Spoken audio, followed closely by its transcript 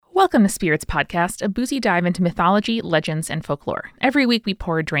Welcome to Spirits Podcast, a boozy dive into mythology, legends, and folklore. Every week we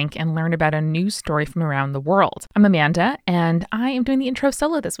pour a drink and learn about a new story from around the world. I'm Amanda, and I am doing the intro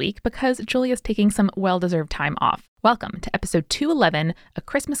solo this week because Julia's taking some well-deserved time off. Welcome to episode 211, A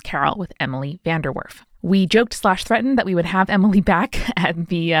Christmas Carol with Emily VanDerWerff. We joked/threatened that we would have Emily back at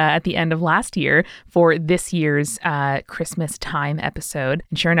the end of last year for this year's Christmas time episode.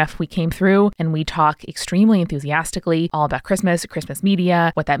 And sure enough, we came through and we talk extremely enthusiastically all about Christmas, Christmas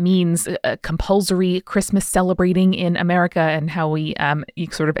media, what that means, compulsory Christmas celebrating in America, and how we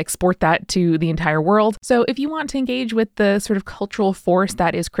sort of export that to the entire world. So if you want to engage with the sort of cultural force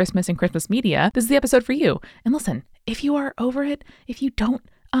that is Christmas and Christmas media, this is the episode for you. And listen, if you are over it, if you don't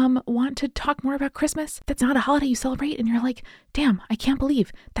want to talk more about Christmas, that's not a holiday you celebrate, and you're like, damn, I can't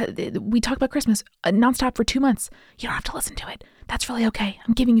believe that we talk about Christmas nonstop for 2 months. You don't have to listen to it. That's really okay.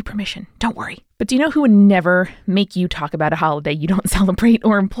 I'm giving you permission. Don't worry. But do you know who would never make you talk about a holiday you don't celebrate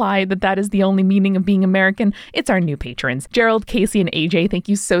or imply that that is the only meaning of being American? It's our new patrons. Gerald, Casey, and AJ, thank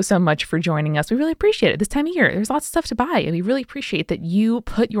you so much for joining us. We really appreciate it this time of year. There's lots of stuff to buy, and we really appreciate that you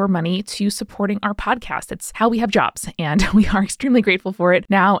put your money to supporting our podcast. It's how we have jobs, and we are extremely grateful for it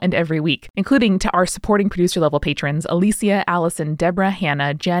now and every week, including to our supporting producer level patrons, Alicia, Allison, Deborah,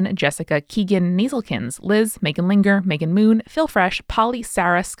 Hannah, Jen, Jessica, Keegan, Nasalkins, Liz, Megan Linger, Megan Moon, Phil Fresh, Polly,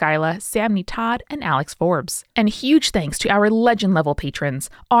 Sarah, Skyla, Samney Todd, and Alex Forbes. And huge thanks to our legend level patrons,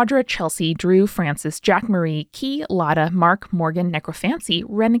 Audra, Chelsea, Drew, Francis, Jack Marie, Key, Lotta, Mark, Morgan, Necrofancy,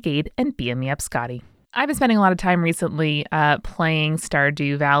 Renegade, and BME Scotty. I've been spending a lot of time recently playing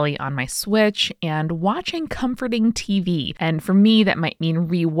Stardew Valley on my Switch and watching comforting TV. And for me, that might mean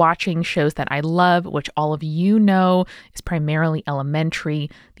rewatching shows that I love, which all of you know is primarily Elementary,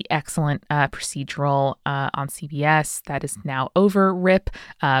 the excellent procedural on CBS that is now over, RIP,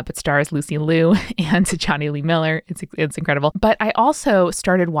 but stars Lucy Liu and Johnny Lee Miller. It's incredible. But I also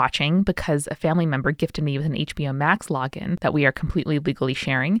started watching, because a family member gifted me with an HBO Max login that we are completely legally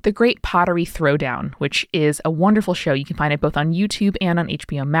sharing, The Great Pottery Throwdown, which is a wonderful show. You can find it both on YouTube and on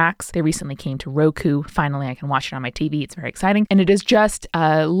HBO Max. They recently came to Roku. Finally, I can watch it on my TV. It's very exciting. And it is just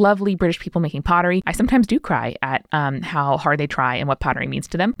lovely British people making pottery. I sometimes do cry at how hard they try and what pottery means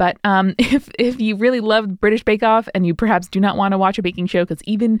to them. But if you really love British Bake Off and you perhaps do not want to watch a baking show, because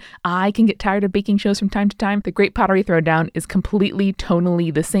even I can get tired of baking shows from time to time, The Great Pottery Throwdown is completely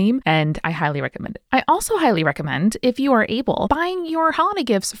tonally the same, and I highly recommend it. I also highly recommend, if you are able, buying your holiday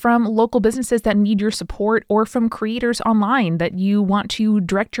gifts from local businesses that need your support, or from creators online that you want to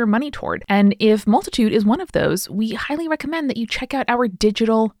direct your money toward. And if Multitude is one of those, we highly recommend that you check out our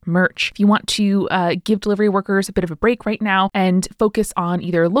digital merch. If you want to give delivery workers a bit of a break right now and focus on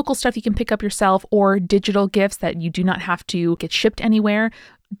either local stuff you can pick up yourself or digital gifts that you do not have to get shipped anywhere,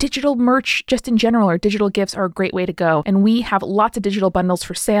 digital merch just in general, or digital gifts, are a great way to go. And we have lots of digital bundles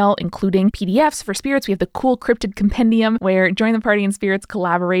for sale, including PDFs for Spirits. We have the cool Cryptid Compendium, where Join the Party and Spirits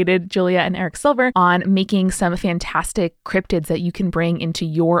collaborated, Julia and Eric Silver, on making some fantastic cryptids that you can bring into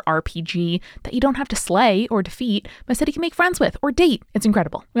your RPG that you don't have to slay or defeat, but instead you can make friends with or date. It's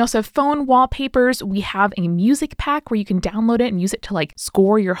incredible. We also have phone wallpapers. We have a music pack where you can download it and use it to like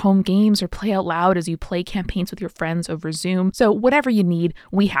score your home games or play out loud as you play campaigns with your friends over Zoom. So whatever you need,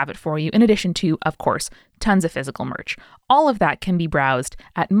 we have it for you, in addition to, of course, tons of physical merch. All of that can be browsed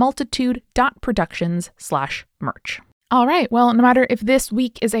at multitude.productions/merch. All right, well, no matter if this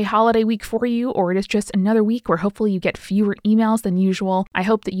week is a holiday week for you or it is just another week where hopefully you get fewer emails than usual, I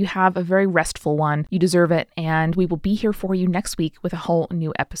hope that you have a very restful one. You deserve it, and we will be here for you next week with a whole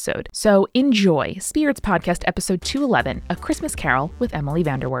new episode. So enjoy Spirits Podcast episode 211, A Christmas Carol with Emily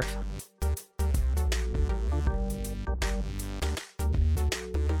VanDerWerff.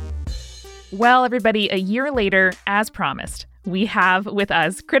 Well, everybody, a year later, as promised, we have with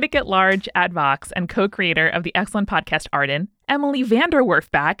us critic at large at Vox and co-creator of the excellent podcast Arden, Emily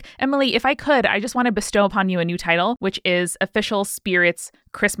VanDerWerff, back. Emily, if I could, I just want to bestow upon you a new title, which is Official Spirits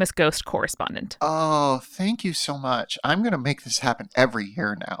Christmas Ghost Correspondent. Oh, thank you so much. I'm going to make this happen every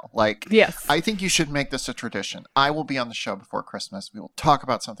year now. Yes. I think you should make this a tradition. I will be on the show before Christmas. We will talk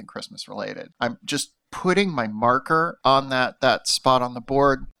about something Christmas related. I'm just putting my marker on that spot on the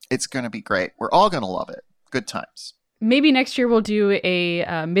board. It's going to be great. We're all going to love it. Good times. Maybe next year we'll do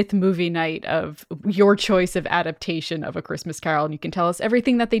a myth movie night of your choice of adaptation of A Christmas Carol, and you can tell us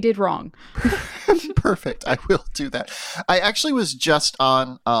everything that they did wrong. Perfect. I will do that. I actually was just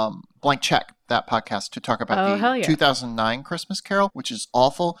on Blank Check, that podcast, to talk about the 2009 Christmas Carol, which is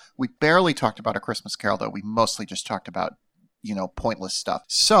awful. We barely talked about A Christmas Carol, though. We mostly just talked about, pointless stuff.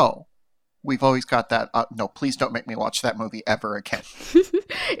 So we've always got that, no, please don't make me watch that movie ever again.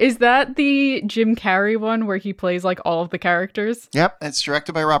 Is that the Jim Carrey one where he plays like all of the characters? Yep, it's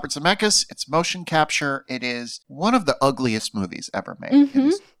directed by Robert Zemeckis. It's motion capture. It is one of the ugliest movies ever made. It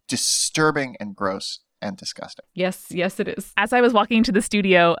is disturbing and gross and disgusting. Yes, it is. As I was walking into the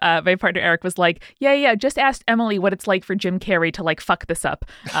studio, my partner Eric was like, yeah, just ask Emily what it's like for Jim Carrey to like fuck this up.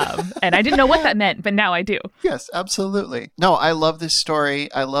 And I didn't know what that meant, but now I do. Yes, absolutely. No, I love this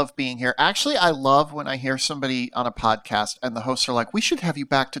story. I love being here. Actually, I love when I hear somebody on a podcast and the hosts are like, we should have you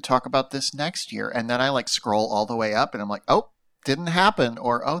back to talk about this next year. And then I like scroll all the way up and I'm like, oh, didn't happen,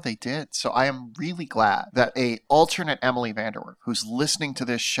 or oh, they did. So I am really glad that a alternate Emily VanDerWerff who's listening to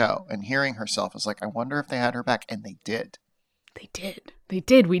this show and hearing herself is like, I wonder if they had her back. And they did. They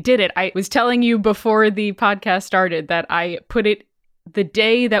did. We did it. I was telling you before the podcast started that I put it the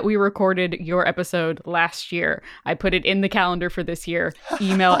day that we recorded your episode last year. I put it in the calendar for this year.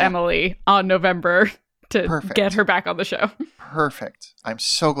 Email Emily on November to get her back on the show. Perfect. I'm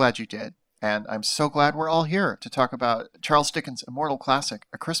so glad you did. And I'm so glad we're all here to talk about Charles Dickens' immortal classic,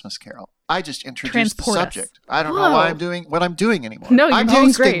 A Christmas Carol. I just introduced the subject. I don't know why I'm doing what I'm doing anymore. No, you're I'm doing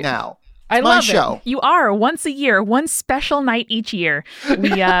hosting great now. I my love show. it. You are once a year, one special night each year. We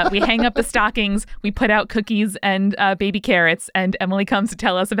hang up the stockings, we put out cookies and baby carrots, and Emily comes to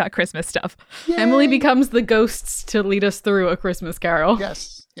tell us about Christmas stuff. Yay. Emily becomes the ghosts to lead us through A Christmas Carol.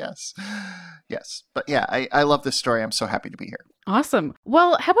 Yes. But yeah, I love this story. I'm so happy to be here. Awesome.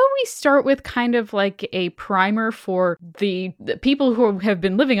 Well, how about we start with kind of like a primer for the people who have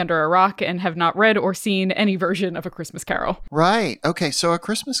been living under a rock and have not read or seen any version of A Christmas Carol. Right. Okay, so A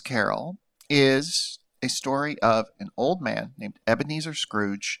Christmas Carol is a story of an old man named Ebenezer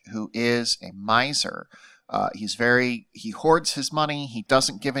Scrooge who is a miser. He hoards his money. He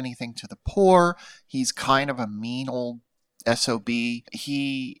doesn't give anything to the poor. He's kind of a mean old SOB.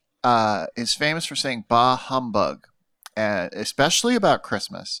 He is famous for saying bah humbug, especially about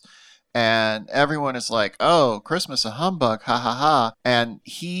Christmas. And everyone is like, oh, Christmas a humbug, ha ha ha. And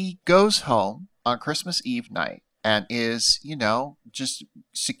he goes home on Christmas Eve night and is, just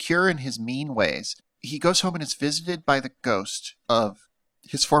secure in his mean ways. He goes home and is visited by the ghost of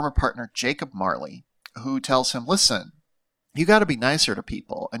his former partner, Jacob Marley, who tells him, listen, you got to be nicer to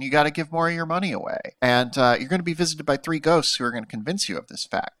people and you got to give more of your money away. And you're going to be visited by 3 ghosts who are going to convince you of this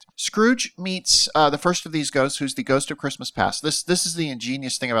fact. Scrooge meets the first of these ghosts, who's the ghost of Christmas Past. This is the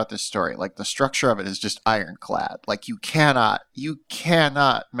ingenious thing about this story. Like, the structure of it is just ironclad. Like, you cannot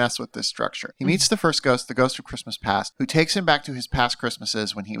mess with this structure. He meets the first ghost, the ghost of Christmas Past, who takes him back to his past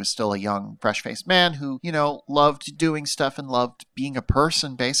Christmases when he was still a young, fresh-faced man who, loved doing stuff and loved being a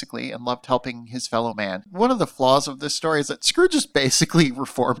person, basically, and loved helping his fellow man. One of the flaws of this story is that Scrooge is basically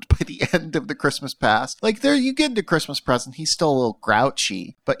reformed by the end of the Christmas Past. Like, there, you get into Christmas Present, he's still a little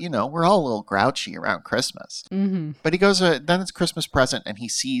grouchy, but we're all a little grouchy around Christmas. Mm-hmm. But he goes, then it's Christmas Present, and he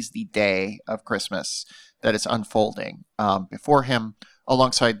sees the day of Christmas that is unfolding before him,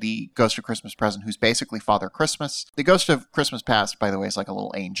 alongside the ghost of Christmas Present, who's basically Father Christmas. The ghost of Christmas Past, by the way, is like a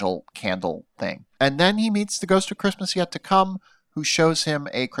little angel candle thing. And then he meets the ghost of Christmas Yet to Come, who shows him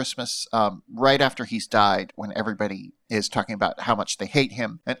a Christmas right after he's died, when everybody is talking about how much they hate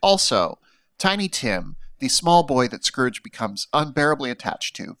him. And also, Tiny Tim, the small boy that Scrooge becomes unbearably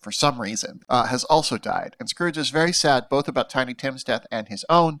attached to for some reason, has also died. And Scrooge is very sad both about Tiny Tim's death and his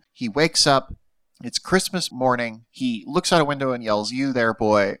own. He wakes up. It's Christmas morning. He looks out a window and yells, "You there,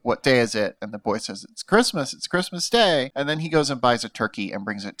 boy, what day is it?" And the boy says, it's Christmas Day. And then he goes and buys a turkey and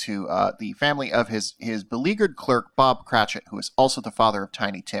brings it to the family of his beleaguered clerk, Bob Cratchit, who is also the father of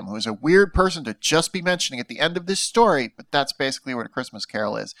Tiny Tim, who is a weird person to just be mentioning at the end of this story, but that's basically what A Christmas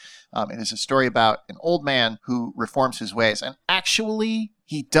Carol is. It is a story about an old man who reforms his ways. And actually,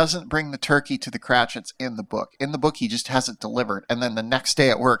 he doesn't bring the turkey to the Cratchits in the book. In the book, he just has it delivered. And then the next day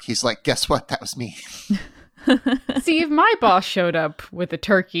at work, he's like, guess what? That was me. See, if my boss showed up with a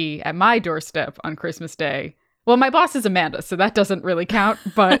turkey at my doorstep on Christmas Day, well, my boss is Amanda, so that doesn't really count.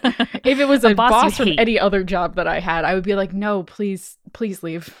 But if it was a boss from any other job that I had, I would be like, no, please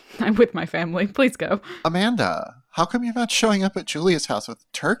leave. I'm with my family. Please go. Amanda, how come you're not showing up at Julia's house with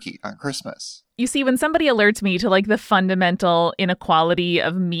turkey on Christmas? You see, when somebody alerts me to like the fundamental inequality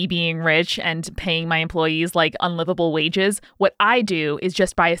of me being rich and paying my employees like unlivable wages, what I do is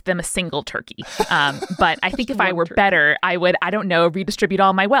just buy them a single turkey. But I think if I were better, I would, redistribute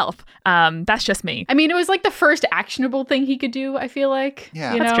all my wealth. That's just me. I mean, it was like the first actionable thing he could do, I feel like.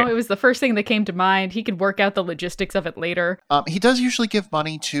 Yeah. That's true. It was the first thing that came to mind. He could work out the logistics of it later. He does usually give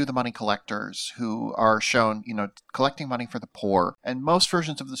money to the money collectors who are shown, collecting money for the poor. And most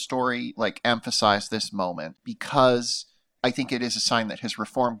versions of the story, like, emphasize this moment because I think it is a sign that his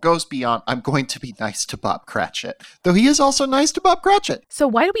reform goes beyond, I'm going to be nice to Bob Cratchit, though he is also nice to Bob Cratchit. So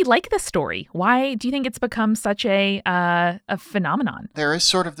why do we like this story? Why do you think it's become such a phenomenon? There is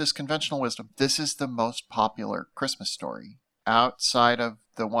sort of this conventional wisdom. This is the most popular Christmas story outside of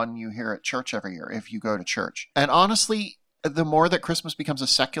the one you hear at church every year, if you go to church. And honestly, the more that Christmas becomes a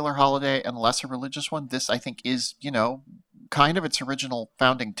secular holiday and less a religious one, this, I think, is, kind of its original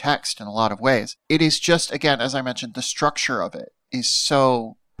founding text in a lot of ways. It is just, again, as I mentioned, the structure of it is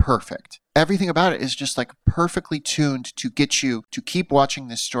so perfect. Everything about it is just like perfectly tuned to get you to keep watching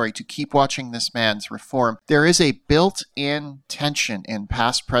this story, to keep watching this man's reform. There is a built-in tension in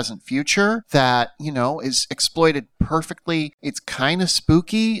past, present, future that, is exploited perfectly. It's kind of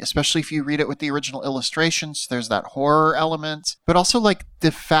spooky, especially if you read it with the original illustrations. There's that horror element, but also like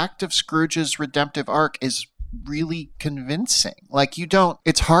the fact of Scrooge's redemptive arc is really convincing. Like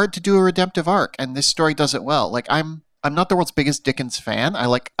it's hard to do a redemptive arc, and this story does it well. Like I'm not the world's biggest Dickens fan. I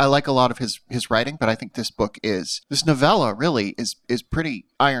like a lot of his writing, but I think this novella really is pretty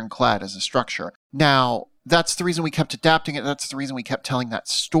ironclad as a structure. Now, that's the reason we kept adapting it. That's the reason we kept telling that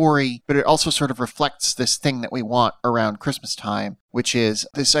story. But it also sort of reflects this thing that we want around Christmas time, which is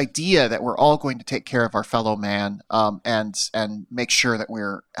this idea that we're all going to take care of our fellow man and make sure that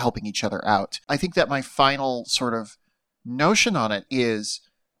we're helping each other out. I think that my final sort of notion on it is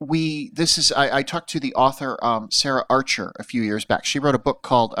I talked to the author, Sarah Archer, a few years back. She wrote a book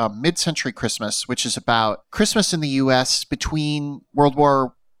called Mid-Century Christmas, which is about Christmas in the U.S. between World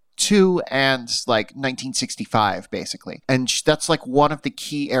War II and like 1965, basically. And that's like one of the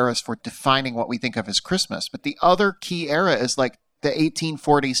key eras for defining what we think of as Christmas. But the other key era is like the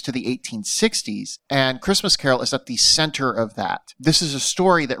 1840s to the 1860s, and Christmas Carol is at the center of that. This is a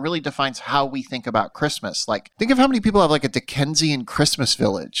story that really defines how we think about Christmas. Like, think of how many people have like a Dickensian Christmas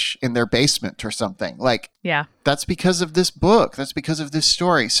village in their basement or something. Like, yeah, that's because of this book. That's because of this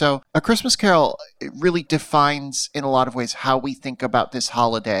story. So A Christmas Carol, it really defines in a lot of ways how we think about this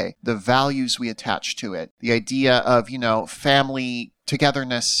holiday, the values we attach to it, the idea of, family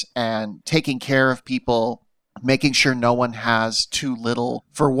togetherness and taking care of people, making sure no one has too little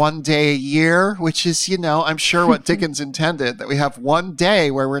for one day a year, which is, I'm sure what Dickens intended, that we have one day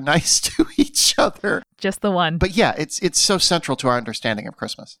where we're nice to each other. Just the one. But yeah, it's so central to our understanding of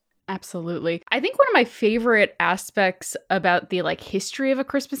Christmas. Absolutely. I think one of my favorite aspects about the history of A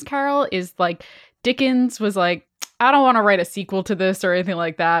Christmas Carol is Dickens was like, I don't want to write a sequel to this or anything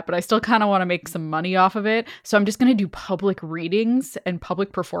like that, but I still kind of want to make some money off of it. So I'm just going to do public readings and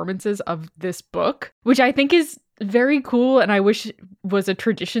public performances of this book, which I think is very cool. And I wish was a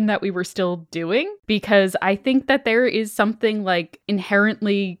tradition that we were still doing, because I think that there is something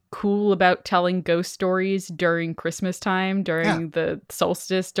inherently cool about telling ghost stories during Christmas time, during the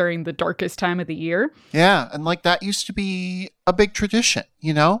solstice, during the darkest time of the year. Yeah. And that used to be a big tradition,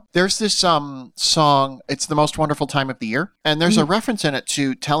 There's this song, It's the Most Wonderful Time of the Year. And there's a reference in it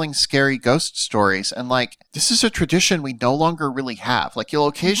to telling scary ghost stories. And this is a tradition we no longer really have. You'll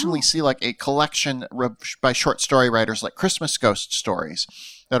occasionally see a collection by short story writers, like Christmas ghost stories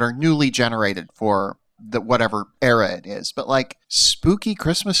that are newly generated for the whatever era it is. But spooky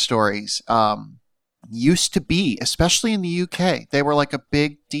Christmas stories, used to be, especially in the UK, they were a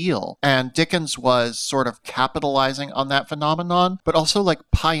big deal. And Dickens was sort of capitalizing on that phenomenon, but also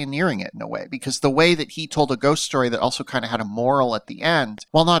pioneering it in a way, because the way that he told a ghost story that also kind of had a moral at the end,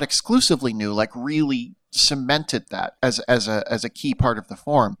 while not exclusively new, really cemented that as a key part of the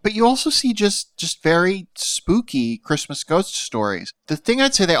form. But you also see just very spooky Christmas ghost stories. The thing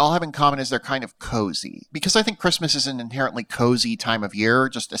I'd say they all have in common is they're kind of cozy, because I think Christmas is an inherently cozy time of year,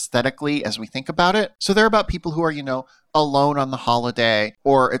 just aesthetically as we think about it. So they're about people who are, alone on the holiday,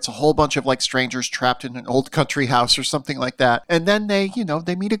 or it's a whole bunch of strangers trapped in an old country house or something like that. And then they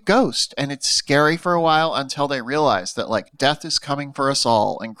meet a ghost, and it's scary for a while until they realize that death is coming for us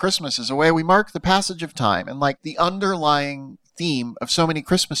all, and Christmas is a way we mark the passage of time. And the underlying theme of so many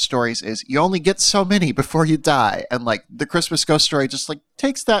Christmas stories is you only get so many before you die. And the Christmas ghost story just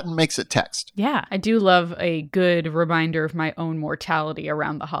takes that and makes it text. Yeah, I do love a good reminder of my own mortality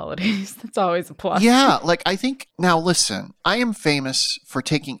around the holidays. That's always a plus. Yeah, I think, now listen, I am famous for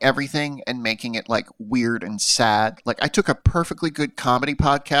taking everything and making it weird and sad. I took a perfectly good comedy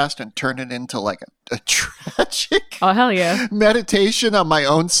podcast and turned it into a tragic hell yeah meditation on my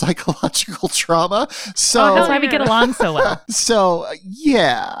own psychological trauma. So that's why we get along so well. So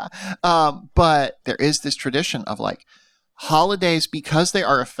yeah, but there is this tradition of holidays, because they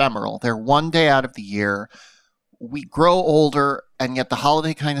are ephemeral. They're one day out of the year. We grow older and yet the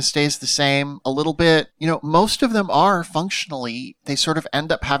holiday kind of stays the same a little bit. You know, most of them are functionally, they sort of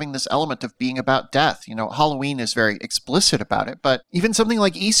end up having this element of being about death. You know, Halloween is very explicit about it, but even something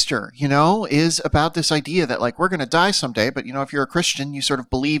like Easter, you know, is about this idea that like we're going to die someday, but you know, if you're a Christian, you sort of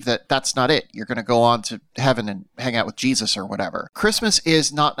believe that that's not it. You're going to go on to heaven and hang out with Jesus or whatever. Christmas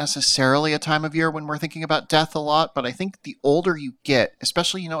is not necessarily a time of year when we're thinking about death a lot, but I think the older you get,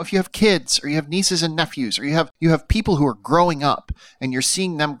 especially, you know, if you have kids or you have nieces and nephews or you have people who are growing up and you're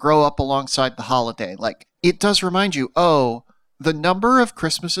seeing them grow up alongside the holiday, like it does remind you, oh, the number of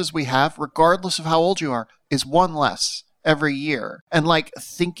Christmases we have, regardless of how old you are, is one less every year. And like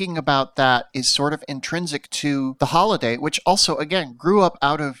thinking about that is sort of intrinsic to the holiday, which also, again, grew up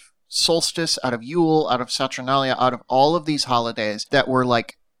out of solstice, out of Yule, out of Saturnalia, out of all of these holidays that were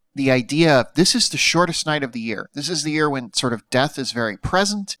like the idea of this is the shortest night of the year. This is the year when sort of death is very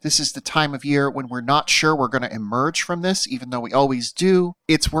present. This is the time of year when we're not sure we're going to emerge from this, even though we always do.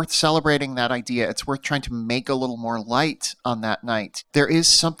 It's worth celebrating that idea. It's worth trying to make a little more light on that night. There is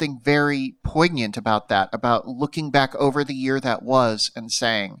something very poignant about that, about looking back over the year that was and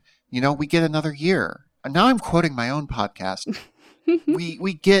saying, you know, we get another year. And now I'm quoting my own podcast.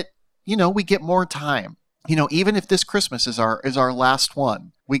 we get, you know, we get more time. You know, even if this Christmas is our last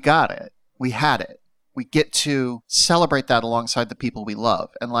one, we got it. We had it. We get to celebrate that alongside the people we love.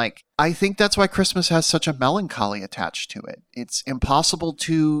 And like, I think that's why Christmas has such a melancholy attached to it. It's impossible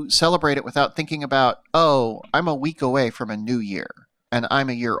to celebrate it without thinking about, oh, I'm a week away from a new year and I'm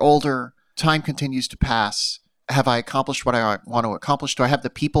a year older. Time continues to pass. Have I accomplished what I want to accomplish? Do I have the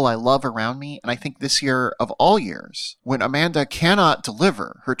people I love around me? And I think this year of all years, when Amanda cannot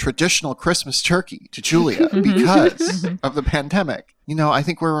deliver her traditional Christmas turkey to Julia because of the pandemic, you know, I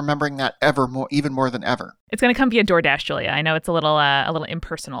think we're remembering that even more than ever. It's going to come via DoorDash, Julia. I know it's a little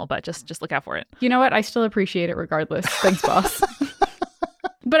impersonal, but just look out for it. You know what? I still appreciate it regardless. Thanks, boss.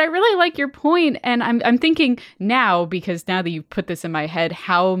 But I really like your point, and I'm thinking now, because now that you've put this in my head,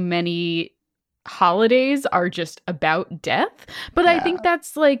 how many holidays are just about death. But yeah. I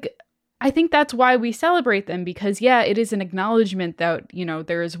think that's why we celebrate them, because yeah, it is an acknowledgement that, you know,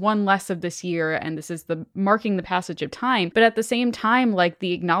 there is one less of this year and this is the marking the passage of time. But at the same time, like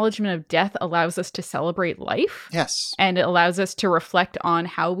the acknowledgement of death allows us to celebrate life. Yes. And it allows us to reflect on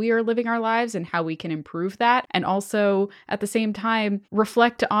how we are living our lives and how we can improve that. And also at the same time,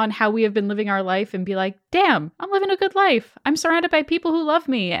 reflect on how we have been living our life and be like, damn, I'm living a good life. I'm surrounded by people who love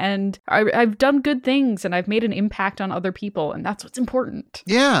me and I've done good things and I've made an impact on other people. And that's what's important.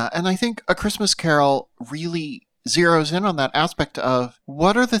 Yeah. And I think A Christmas Carol really zeroes in on that aspect of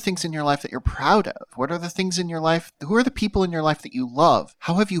what are the things in your life that you're proud of? What are the things in your life? Who are the people in your life that you love?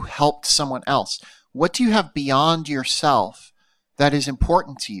 How have you helped someone else? What do you have beyond yourself that is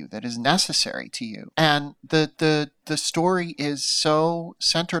important to you, that is necessary to you? And the story is so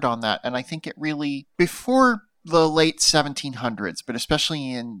centered on that. And I think it really, before the late 1700s, but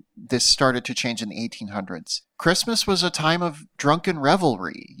especially in this started to change in the 1800s, Christmas was a time of drunken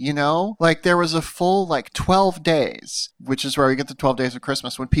revelry, you know? Like there was a full 12 days, which is where we get the 12 days of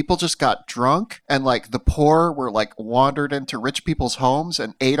Christmas, when people just got drunk and the poor were wandered into rich people's homes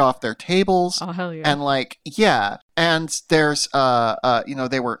and ate off their tables. Oh, hell yeah. And yeah. And there's,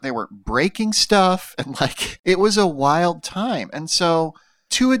 they were breaking stuff and it was a wild time. And so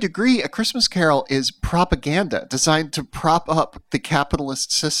to a degree, A Christmas Carol is propaganda designed to prop up the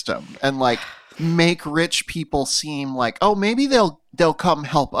capitalist system and make rich people seem oh, maybe they'll come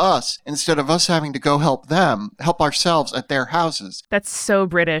help us instead of us having to go help ourselves at their houses. That's so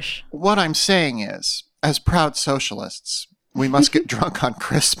British. What I'm saying is, as proud socialists, we must get drunk on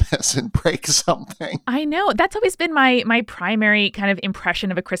Christmas and break something. I know. That's always been my primary kind of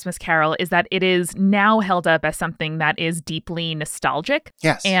impression of A Christmas Carol, is that it is now held up as something that is deeply nostalgic.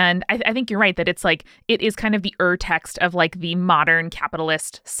 Yes. And I think you're right that it's it is kind of the text of the modern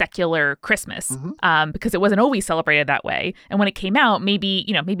capitalist secular Christmas, because it wasn't always celebrated that way. And when it came out, maybe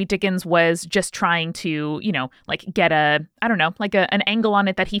Dickens was just trying to, get an angle on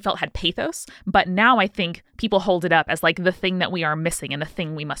it that he felt had pathos. But now I think people hold it up as the thing that we are missing and the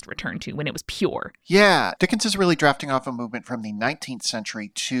thing we must return to when it was pure. Yeah, Dickens is really drafting off a movement from the 19th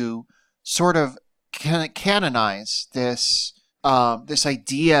century to sort of canonize this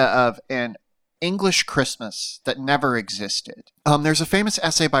idea of an English Christmas that never existed. There's a famous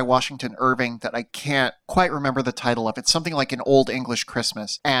essay by Washington Irving that I can't quite remember the title of. It's something like An Old English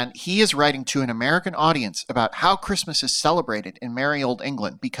Christmas. And he is writing to an American audience about how Christmas is celebrated in merry old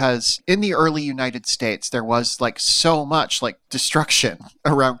England, because in the early United States, there was like so much like destruction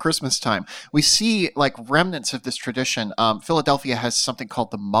around Christmas time. We see like remnants of this tradition. Philadelphia has something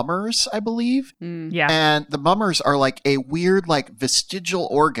called the Mummers, I believe. Yeah. And the Mummers are like a weird, like vestigial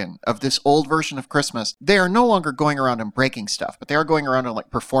organ of this old version of Christmas. They are no longer going around and breaking stuff, but they are going around and like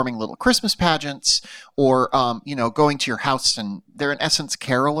performing little Christmas pageants or, going to your house, and they're in essence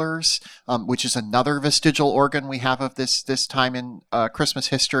carolers, which is another vestigial organ we have of this time in Christmas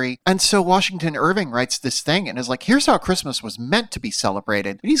history. And so Washington Irving writes this thing and is like, here's how Christmas was meant to be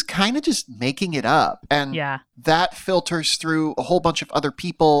celebrated. But he's kind of just making it up. And that filters through a whole bunch of other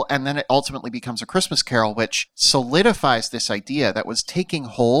people, and then it ultimately becomes a Christmas Carol, which solidifies this idea that was taking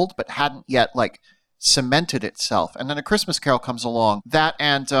hold but hadn't yet like cemented itself. And then A Christmas Carol comes along, that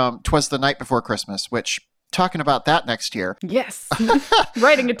and 'Twas the Night Before Christmas, which, talking about that next year. Yes.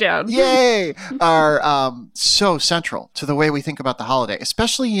 Writing it down. Yay! Are so central to the way we think about the holiday,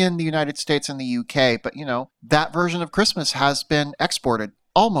 especially in the United States and the UK. But, that version of Christmas has been exported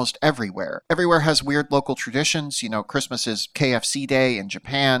almost everywhere. Everywhere has weird local traditions. Christmas is KFC Day in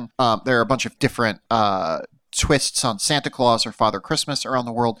Japan. There are a bunch of different twists on Santa Claus or Father Christmas around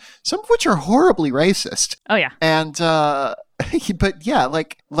the world, some of which are horribly racist. Oh, yeah. And, but yeah,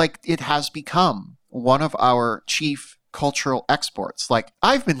 like it has become one of our chief cultural exports. Like,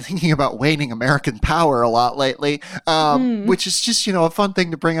 I've been thinking about waning American power a lot lately, which is just, a fun thing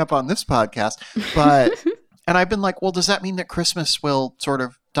to bring up on this podcast. But, and I've been like, well, does that mean that Christmas will sort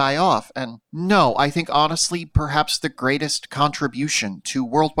of die off? And no, I think honestly, perhaps the greatest contribution to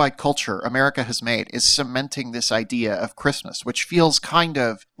worldwide culture America has made is cementing this idea of Christmas, which feels kind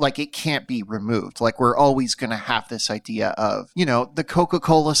of like it can't be removed. Like we're always going to have this idea of, the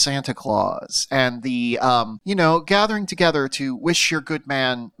Coca-Cola Santa Claus and the, gathering together to wish your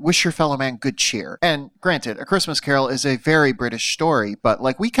fellow man good cheer. And granted, A Christmas Carol is a very British story, but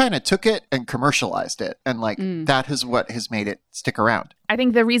like we kind of took it and commercialized it. And like that is what has made it stick around. I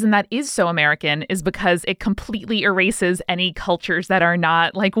think the reason that is so American is because it completely erases any cultures that are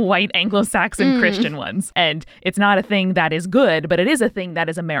not like white Anglo-Saxon Christian ones. And it's not a thing that is good, but it is a thing that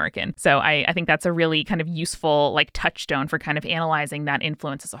is American. So I think that's a really kind of useful like touchstone for kind of analyzing that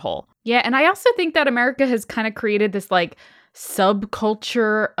influence as a whole. Yeah, and I also think that America has kind of created this like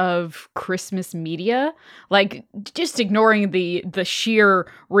subculture of Christmas media, like just ignoring the sheer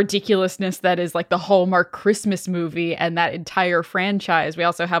ridiculousness that is like the Hallmark Christmas movie and that entire franchise. We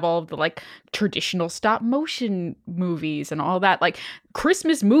also have all of the like traditional stop motion movies and all that. Like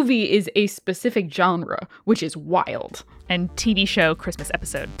Christmas movie is a specific genre, which is wild. And TV show Christmas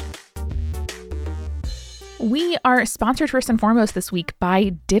episode. We are sponsored first and foremost this week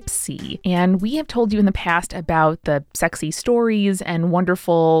by Dipsea, and we have told you in the past about the sexy stories and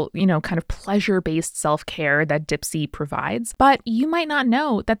wonderful, kind of pleasure-based self-care that Dipsea provides, but you might not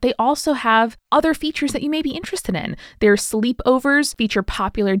know that they also have other features that you may be interested in. Their sleepovers feature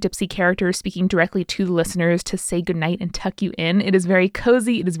popular Dipsea characters speaking directly to the listeners to say goodnight and tuck you in. It is very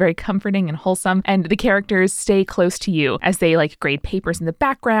cozy, it is very comforting and wholesome, and the characters stay close to you as they like grade papers in the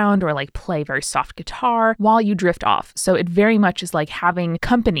background or like play very soft guitar while you drift off. So it very much is like having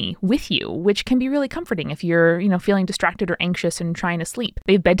company with you, which can be really comforting if you're, feeling distracted or anxious and trying to sleep.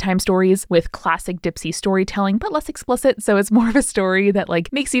 They have bedtime stories with classic Dipsea storytelling, but less explicit. So it's more of a story that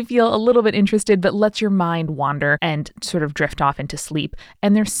like makes you feel a little bit interested, but lets your mind wander and sort of drift off into sleep.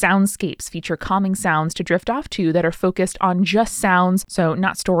 And their soundscapes feature calming sounds to drift off to that are focused on just sounds. So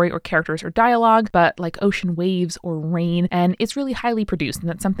not story or characters or dialogue, but like ocean waves or rain. And it's really highly produced. And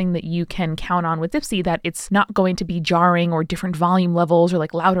that's something that you can count on with Dipsea, that it's not going to be jarring or different volume levels or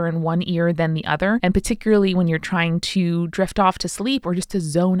like louder in one ear than the other. And particularly when you're trying to drift off to sleep or just to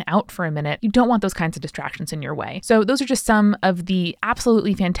zone out for a minute, you don't want those kinds of distractions in your way. So those are just some of the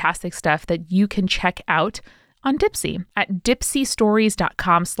absolutely fantastic stuff that you can check out on Dipsea. At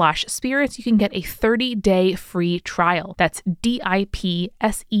dipseastories.com/spirits, you can get a 30-day free trial. That's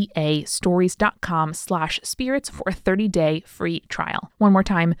DIPSEA stories.com/spirits for a 30-day free trial. One more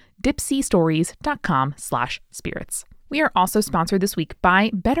time, dipseastories.com/spirits. We are also sponsored this week by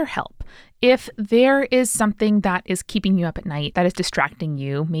BetterHelp. If there is something that is keeping you up at night, that is distracting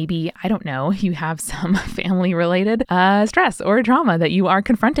you, maybe, I don't know, you have some family-related stress or trauma that you are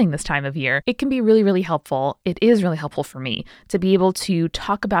confronting this time of year, it can be really, really helpful. It is really helpful for me to be able to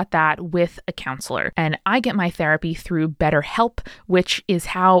talk about that with a counselor. And I get my therapy through BetterHelp, which is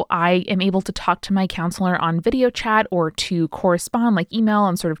how I am able to talk to my counselor on video chat or to correspond like email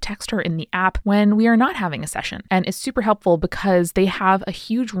and sort of text her in the app when we are not having a session. And it's super helpful because they have a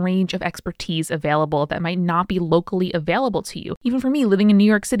huge range of expertise available that might not be locally available to you. Even for me, living in New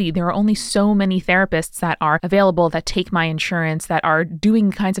York City, there are only so many therapists that are available that take my insurance, that are doing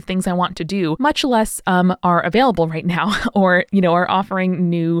the kinds of things I want to do, much less are available right now or, are offering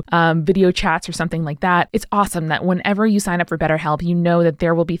new video chats or something like that. It's awesome that whenever you sign up for BetterHelp, you know that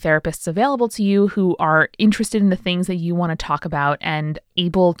there will be therapists available to you who are interested in the things that you want to talk about and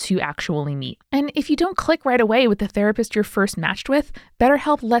able to actually meet. And if you don't click right away with the therapist you're first matched with,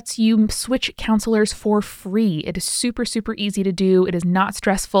 BetterHelp lets you switch counselors for free. It is super, super easy to do. It is not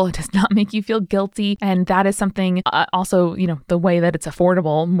stressful. It does not make you feel guilty. And that is something also, the way that it's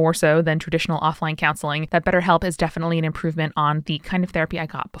affordable more so than traditional offline counseling, that BetterHelp is definitely an improvement on the kind of therapy I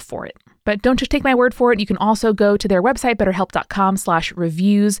got before it. But don't just take my word for it. You can also go to their website,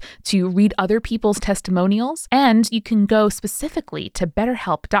 betterhelp.com/reviews, to read other people's testimonials. And you can go specifically to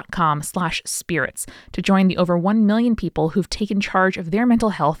betterhelp.com/spirits to join the over 1 million people who've taken charge of their mental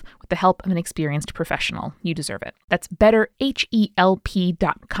health with the help of an experienced professional. You deserve it. That's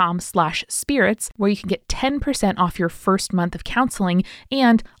betterhelp.com/spirits, where you can get 10% off your first month of counseling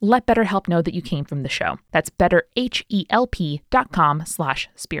and let BetterHelp know that you came from the show. That's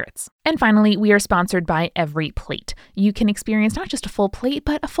betterhelp.com/spirits. And finally, we are sponsored by Every Plate. You can experience not just a full plate,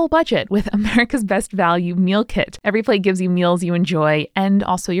 but a full budget with America's Best Value Meal Kit. Every Plate gives you meals you enjoy and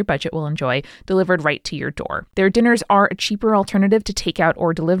also your budget will enjoy, delivered right to your door. Their dinners are a cheaper alternative to takeout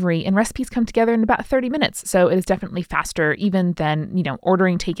or delivery, and recipes come together in about 30 minutes. So it is definitely faster even than,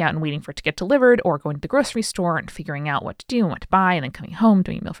 ordering takeout and waiting for it to get delivered, or going to the grocery store and figuring out what to do and what to buy, and then coming home,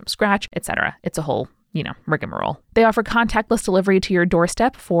 doing a meal from scratch, etc. It's a whole rigmarole. They offer contactless delivery to your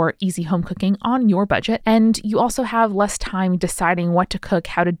doorstep for easy home cooking on your budget. And you also have less time deciding what to cook,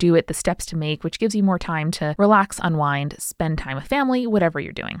 how to do it, the steps to make, which gives you more time to relax, unwind, spend time with family, whatever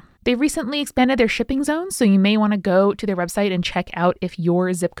you're doing. They recently expanded their shipping zones, so you may want to go to their website and check out if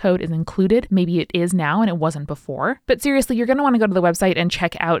your zip code is included. Maybe it is now and it wasn't before. But seriously, you're going to want to go to the website and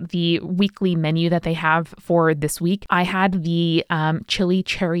check out the weekly menu that they have for this week. I had the chili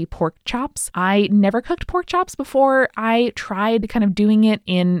cherry pork chops. I never cooked pork chops before. I tried kind of doing it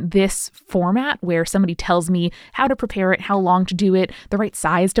in this format where somebody tells me how to prepare it, how long to do it, the right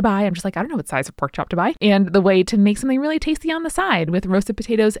size to buy. I'm just like, I don't know what size of pork chop to buy. And the way to make something really tasty on the side with roasted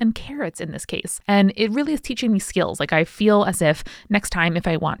potatoes and carrots in this case. And it really is teaching me skills. Like, I feel as if next time, if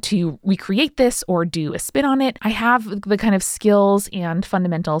I want to recreate this or do a spin on it, I have the kind of skills and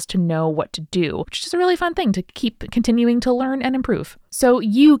fundamentals to know what to do, which is a really fun thing to keep continuing to learn and improve. So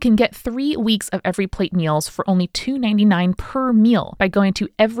you can get 3 weeks of Every Plate meals for only $2.99 per meal by going to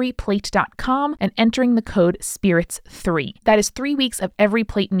everyplate.com and entering the code SPIRITS3. That is 3 weeks of Every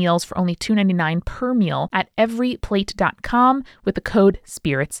Plate meals for only $2.99 per meal at everyplate.com with the code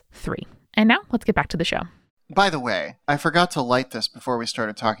SPIRITS3. And now let's get back to the show. By the way, I forgot to light this before we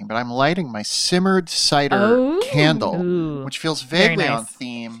started talking, but I'm lighting my simmered cider candle, which feels vaguely on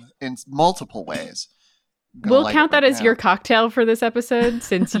theme in multiple ways. We'll count that as your cocktail for this episode,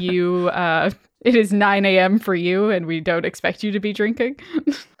 since you it is 9 a.m. for you and we don't expect you to be drinking.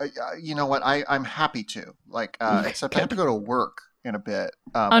 You know what? I'm happy to. Except I have to go to work in a bit.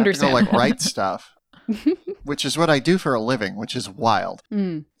 Understand. I have to go write stuff. Which is what I do for a living, which is wild.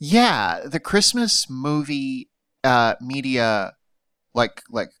 Mm. Yeah, the Christmas movie media, like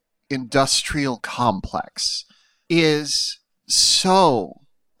industrial complex, is so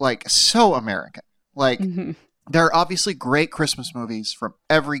American. There are obviously great Christmas movies from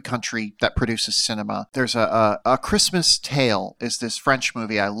every country that produces cinema. There's a Christmas Tale is this French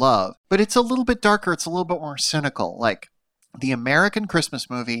movie I love, but it's a little bit darker. It's a little bit more cynical. The American Christmas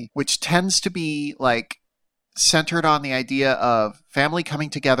movie, which tends to be centered on the idea of family coming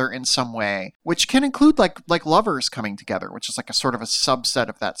together in some way, which can include like lovers coming together, which is a sort of a subset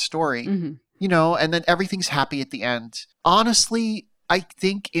of that story, and then everything's happy at the end. Honestly, I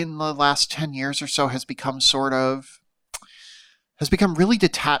think in the last 10 years or so has become really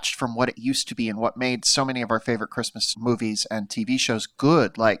detached from what it used to be and what made so many of our favorite Christmas movies and TV shows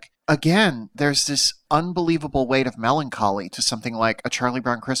good. Again, there's this unbelievable weight of melancholy to something like A Charlie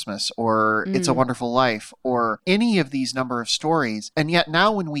Brown Christmas or It's a Wonderful Life or any of these number of stories. And yet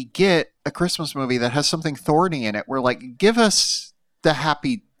now when we get a Christmas movie that has something thorny in it, we're like, give us the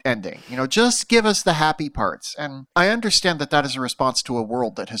happy ending. Just give us the happy parts. And I understand that that is a response to a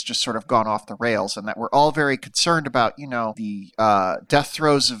world that has just sort of gone off the rails and that we're all very concerned about, the death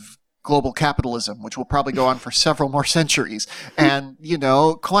throes of global capitalism, which will probably go on for several more centuries, and,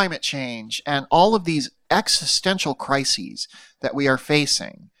 climate change and all of these existential crises that we are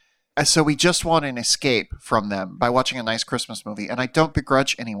facing. And so we just want an escape from them by watching a nice Christmas movie. And I don't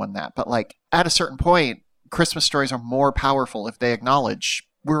begrudge anyone that, but at a certain point, Christmas stories are more powerful if they acknowledge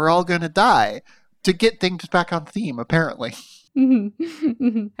we're all going to die, to get things back on theme, apparently.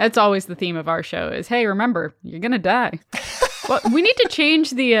 That's always the theme of our show is, hey, remember, you're going to die. Well, we need to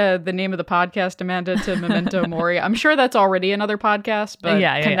change the name of the podcast, Amanda, to Memento Mori. I'm sure that's already another podcast, but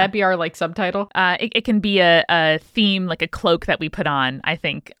can that be our subtitle? It can be a theme, like a cloak that we put on, I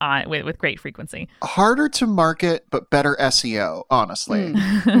think, with great frequency. Harder to market, but better SEO, honestly.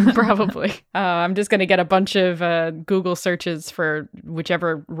 Probably. I'm just going to get a bunch of Google searches for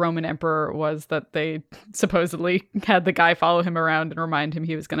whichever Roman emperor it was that they supposedly had the guy follow him around and remind him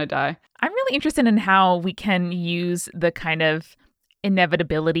he was going to die. I'm really interested in how we can use the kind of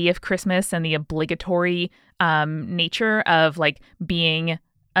inevitability of Christmas and the obligatory nature of being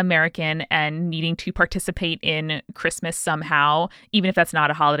American and needing to participate in Christmas somehow, even if that's not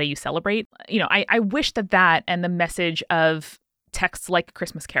a holiday you celebrate. I wish that and the message of texts like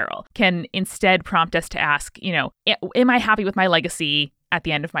Christmas Carol can instead prompt us to ask, am I happy with my legacy at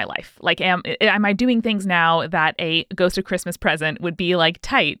the end of my life? Am I doing things now that a Ghost of Christmas present would be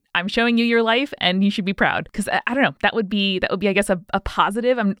tight? I'm showing you your life and you should be proud. Because I don't know, that would be I guess a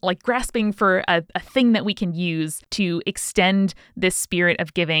positive. I'm grasping for a thing that we can use to extend this spirit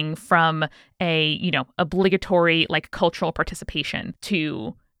of giving from a obligatory cultural participation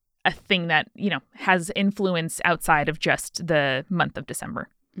to a thing that has influence outside of just the month of December.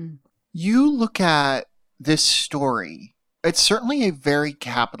 You look at this story. It's certainly a very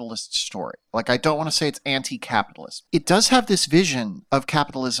capitalist story. I don't want to say it's anti-capitalist. It does have this vision of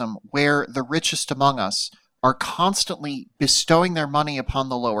capitalism where the richest among us are constantly bestowing their money upon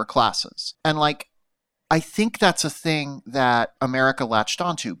the lower classes. And I think that's a thing that America latched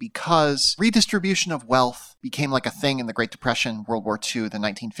onto because redistribution of wealth became a thing in the Great Depression, World War II, the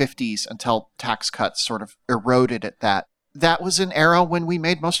 1950s, until tax cuts sort of eroded at that. That was an era when we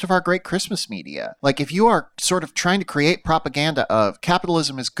made most of our great Christmas media. If you are sort of trying to create propaganda of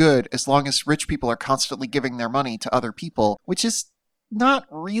capitalism is good as long as rich people are constantly giving their money to other people, which is not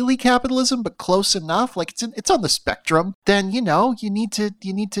really capitalism, but close enough, it's on the spectrum, then, you need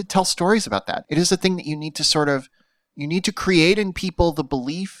to tell stories about that. It is a thing that you need to create in people the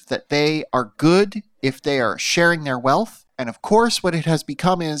belief that they are good if they are sharing their wealth. And of course, what it has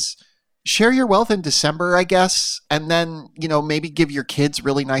become is, share your wealth in December, I guess, and then, maybe give your kids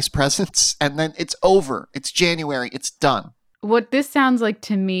really nice presents, and then it's over. It's January. It's done. What this sounds like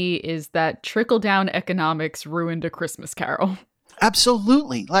to me is that trickle-down economics ruined A Christmas Carol.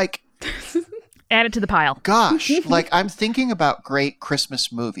 Absolutely. Add it to the pile. Gosh, I'm thinking about great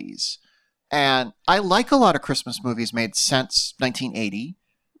Christmas movies, and I like a lot of Christmas movies made since 1980.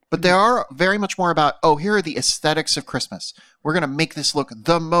 But they are very much more about, here are the aesthetics of Christmas. We're going to make this look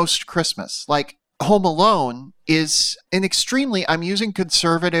the most Christmas. Home Alone is an extremely, I'm using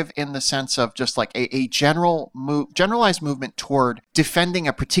conservative in the sense of just a generalized movement toward defending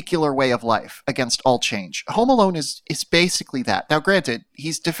a particular way of life against all change. Home Alone is basically that. Now, granted,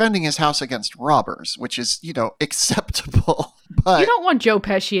 he's defending his house against robbers, which is, acceptable. But you don't want Joe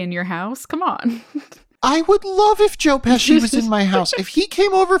Pesci in your house. Come on. I would love if Joe Pesci was in my house. If he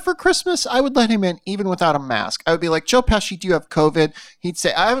came over for Christmas, I would let him in even without a mask. I would be like, Joe Pesci, do you have COVID? He'd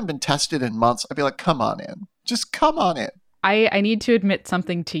say, I haven't been tested in months. I'd be like, come on in. Just come on in. I need to admit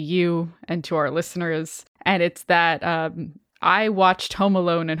something to you and to our listeners, and it's that I watched Home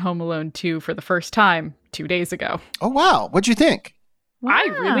Alone and Home Alone 2 for the first time 2 days ago. Oh, wow. What'd you think? Wow. I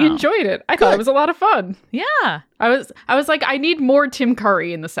really enjoyed it. I thought it was a lot of fun. Yeah. I was like, I need more Tim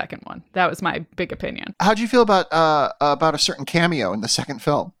Curry in the second one. That was my big opinion. How'd you feel about a certain cameo in the second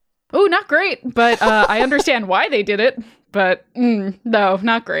film? Oh, not great. But I understand why they did it. But no,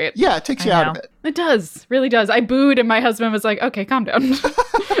 not great. Yeah, it takes you out of it. It does. Really does. I booed and my husband was like, okay, calm down.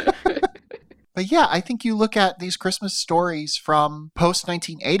 But yeah, I think you look at these Christmas stories from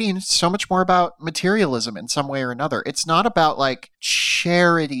post-1980 and it's so much more about materialism in some way or another. It's not about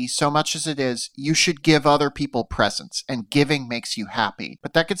charity so much as it is you should give other people presents and giving makes you happy.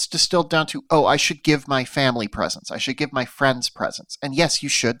 But that gets distilled down to, I should give my family presents. I should give my friends presents. And yes, you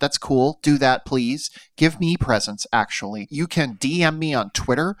should. That's cool. Do that, please. Give me presents, actually. You can DM me on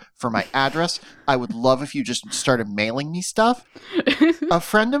Twitter for my address. I would love if you just started mailing me stuff. A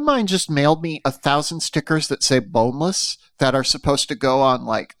friend of mine just mailed me 1,000 stickers that say boneless that are supposed to go on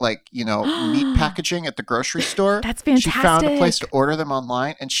like meat packaging at the grocery store. That's fantastic. She found a place to order them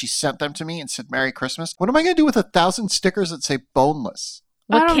online and she sent them to me and said, Merry Christmas. What am I going to do with 1,000 stickers that say boneless?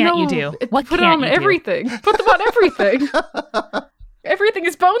 What can't you do? What Put can't on you everything. Put them on everything. Everything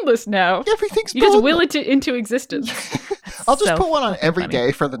is boneless now. Everything's You boneless. just will it into existence. I'll just so put one on every funny.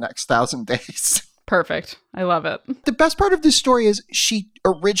 day for the next 1,000 days. Perfect. I love it. The best part of this story is she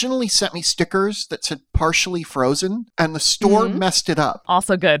originally sent me stickers that said partially frozen, and the store messed it up.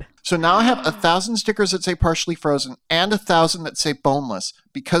 Also good. So now I have 1,000 stickers that say partially frozen and 1,000 that say boneless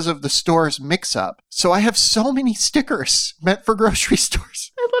because of the store's mix-up. So I have so many stickers meant for grocery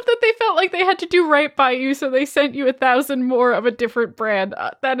stores. I love that they felt like they had to do right by you, so they sent you 1,000 more of a different brand.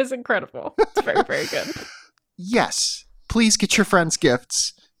 That is incredible. It's very, very good. Yes, please get your friends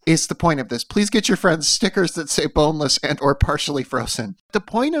gifts. Is the point of this. Please get your friends stickers that say boneless and or partially frozen. The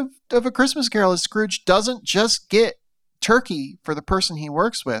point of A Christmas Carol is Scrooge doesn't just get turkey for the person he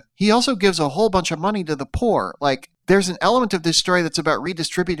works with. He also gives a whole bunch of money to the poor. Like, there's an element of this story that's about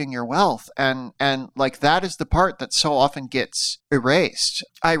redistributing your wealth, and like that is the part that so often gets erased.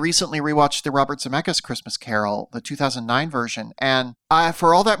 I recently rewatched the Robert Zemeckis Christmas Carol, the 2009 version, and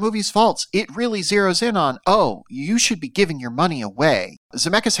for all that movie's faults, it really zeroes in on, oh, you should be giving your money away.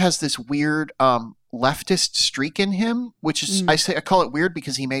 Zemeckis has this weird leftist streak in him, which is, I call it weird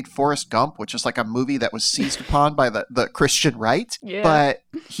because he made Forrest Gump, which is like a movie that was seized upon by the Christian right. Yeah. But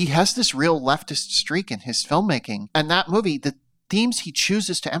he has this real leftist streak in his filmmaking. And that movie, the themes he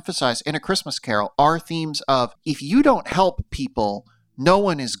chooses to emphasize in A Christmas Carol are themes of, if you don't help people, no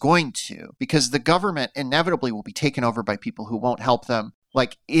one is going to, because the government inevitably will be taken over by people who won't help them.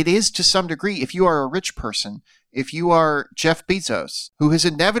 Like it is to some degree, if you are a rich person, if you are Jeff Bezos, who has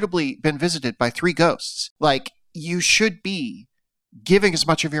inevitably been visited by 3 ghosts, like you should be giving as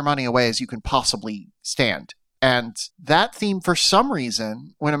much of your money away as you can possibly stand. And that theme, for some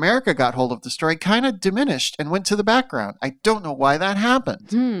reason, when America got hold of the story, kind of diminished and went to the background. I don't know why that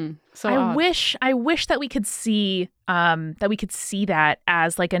happened. So I odd. wish that we could see that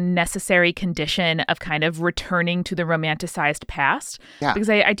as like a necessary condition of kind of returning to the romanticized past. Yeah. Because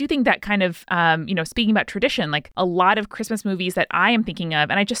I do think that kind of, speaking about tradition, like a lot of Christmas movies that I am thinking of,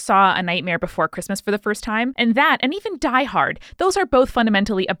 and I just saw A Nightmare Before Christmas for the first time, and even Die Hard, those are both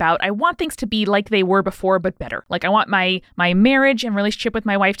fundamentally about, I want things to be like they were before, but better. Like I want my marriage and relationship with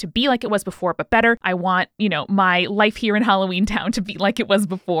my wife to be like it was before, but better. I want, my life here in Halloween Town to be like it was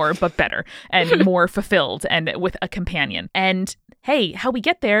before, but better and more fulfilled and with a companion. And hey, how we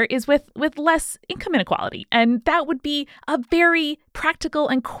get there is with less income inequality. And that would be a very practical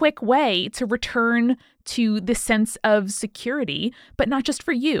and quick way to return to this sense of security, but not just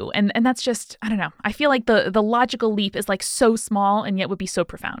for you. And that's just, I don't know. I feel like the logical leap is like so small and yet would be so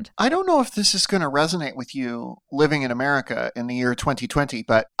profound. I don't know if this is going to resonate with you living in America in the year 2020,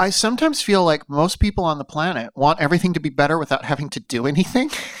 but I sometimes feel like most people on the planet want everything to be better without having to do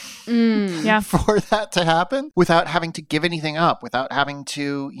anything. Yeah. For that to happen, without having to give anything up, without having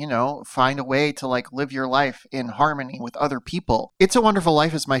to, find a way to like live your life in harmony with other people. It's a Wonderful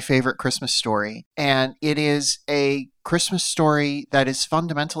Life is my favorite Christmas story. And it is a Christmas story that is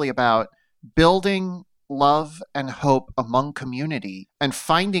fundamentally about building love and hope among community and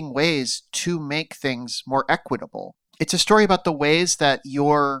finding ways to make things more equitable. It's a story about the ways that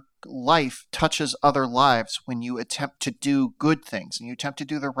your life touches other lives when you attempt to do good things and you attempt to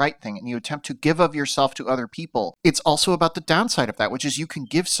do the right thing and you attempt to give of yourself to other people. It's also about the downside of that, which is you can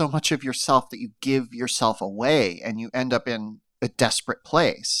give so much of yourself that you give yourself away and you end up in a desperate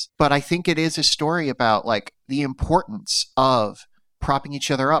place. But I think it is a story about like the importance of propping each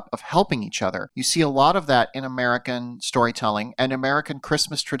other up, of helping each other. You see a lot of that in American storytelling and American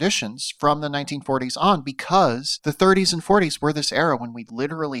Christmas traditions from the 1940s on, because the 30s and 40s were this era when we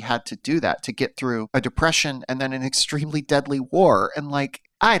literally had to do that to get through a depression and then an extremely deadly war. And like,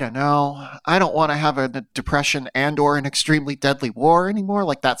 I don't know, I don't want to have a depression and or an extremely deadly war anymore.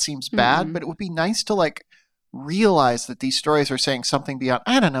 Like that seems bad, but it would be nice to like realize that these stories are saying something beyond,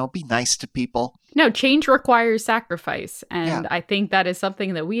 I don't know, be nice to people. No, change requires sacrifice. And I think that is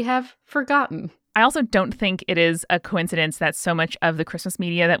something that we have forgotten. I also don't think it is a coincidence that so much of the Christmas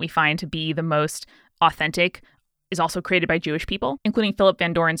media that we find to be the most authentic is also created by Jewish people, including Philip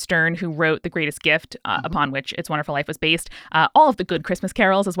Van Doren Stern, who wrote The Greatest Gift, upon which It's Wonderful Life was based, all of the good Christmas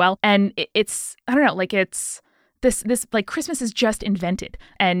carols as well. And it's, I don't know, like it's, This like Christmas is just invented.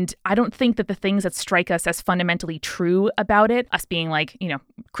 And I don't think that the things that strike us as fundamentally true about it, us being like,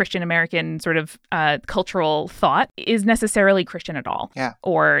 Christian American sort of cultural thought is necessarily Christian at all. Yeah.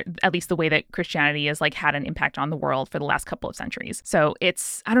 Or at least the way that Christianity has like had an impact on the world for the last couple of centuries. So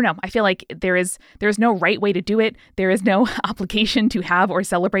it's, I don't know, I feel like there is no right way to do it. There is no obligation to have or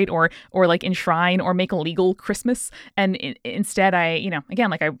celebrate or like enshrine or make a legal Christmas. And instead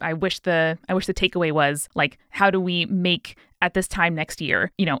I wish the takeaway was like, how do we make at this time next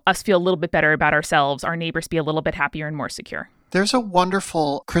year, us feel a little bit better about ourselves, our neighbors be a little bit happier and more secure. There's a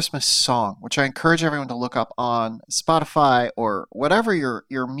wonderful Christmas song, which I encourage everyone to look up on Spotify or whatever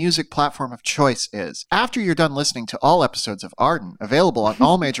your music platform of choice is. After you're done listening to all episodes of Arden, available on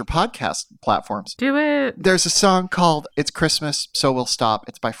all major podcast platforms. Do it. There's a song called It's Christmas, So We'll Stop.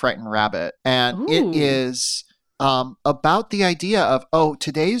 It's by Frightened Rabbit. And it is about the idea of,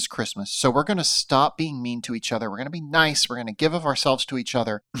 today is Christmas, so we're going to stop being mean to each other. We're going to be nice. We're going to give of ourselves to each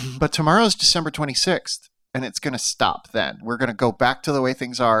other. But tomorrow's December 26th. And it's going to stop then. We're going to go back to the way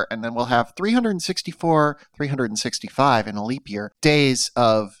things are, and then we'll have 365 in a leap year days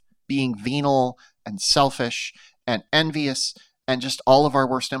of being venal and selfish and envious and just all of our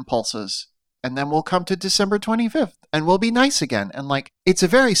worst impulses. And then we'll come to December 25th and we'll be nice again. And like, it's a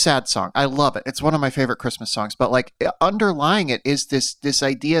very sad song. I love it. It's one of my favorite Christmas songs. But like underlying it is this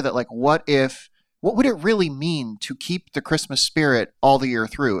idea that like, what would it really mean to keep the Christmas spirit all the year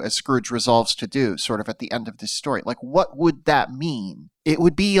through, as Scrooge resolves to do sort of at the end of this story? Like, what would that mean? It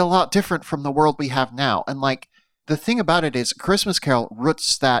would be a lot different from the world we have now. And like, the thing about it is Christmas Carol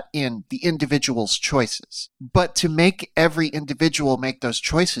roots that in the individual's choices. But to make every individual make those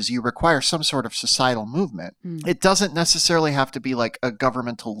choices, you require some sort of societal movement. It doesn't necessarily have to be like a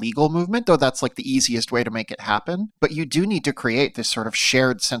governmental legal movement, though that's like the easiest way to make it happen. But you do need to create this sort of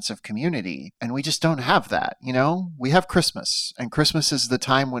shared sense of community. And we just don't have that, We have Christmas, and Christmas is the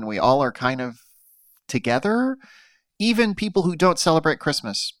time when we all are kind of together. Even people who don't celebrate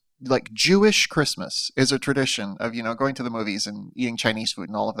Christmas, like Jewish Christmas is a tradition of, going to the movies and eating Chinese food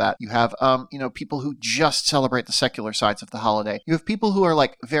and all of that. You have, people who just celebrate the secular sides of the holiday. You have people who are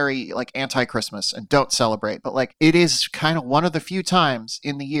like very like anti-Christmas and don't celebrate, but like it is kind of one of the few times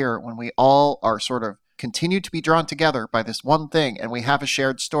in the year when we all are sort of continue to be drawn together by this one thing and we have a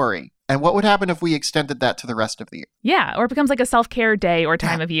shared story. And what would happen if we extended that to the rest of the year? Yeah, or it becomes like a self-care day or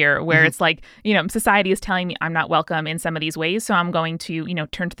time of year where it's like, society is telling me I'm not welcome in some of these ways, so I'm going to,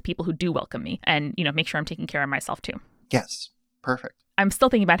 turn to the people who do welcome me and, make sure I'm taking care of myself too. Yes, perfect. I'm still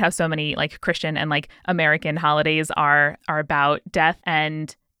thinking about how so many like Christian and like American holidays are about death,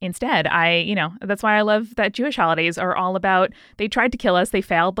 and instead, that's why I love that Jewish holidays are all about, they tried to kill us, they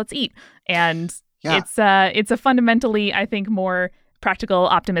failed, let's eat. And it's a fundamentally, I think, more practical,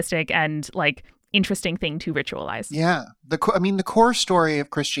 optimistic, and like interesting thing to ritualize. Yeah. The core story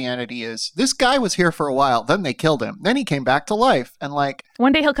of Christianity is this guy was here for a while, then they killed him, then he came back to life, and like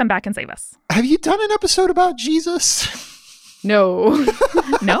one day he'll come back and save us. Have you done an episode about Jesus? No.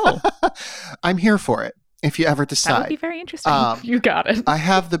 No. I'm here for it. If you ever decide. That would be very interesting. You got it. I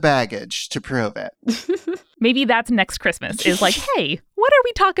have the baggage to prove it. Maybe that's next Christmas is like, hey, what are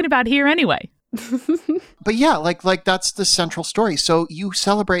we talking about here anyway? But yeah, like that's the central story. So you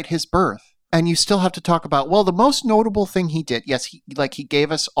celebrate his birth and you still have to talk about, well, the most notable thing he did. Yes, he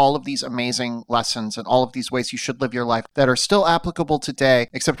gave us all of these amazing lessons and all of these ways you should live your life that are still applicable today,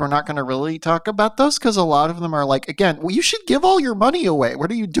 except we're not going to really talk about those because a lot of them are like, again, well, you should give all your money away. What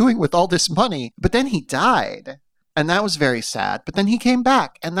are you doing with all this money? But then he died. And that was very sad. But then he came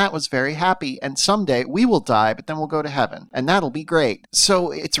back, and that was very happy. And someday we will die, but then we'll go to heaven. And that'll be great.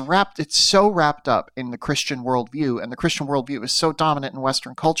 So it's so wrapped up in the Christian worldview. And the Christian worldview is so dominant in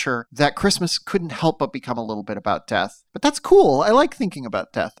Western culture that Christmas couldn't help but become a little bit about death. But that's cool. I like thinking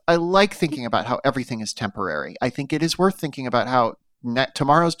about death. I like thinking about how everything is temporary. I think it is worth thinking about how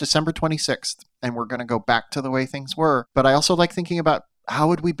tomorrow's December 26th, and we're going to go back to the way things were. But I also like thinking about how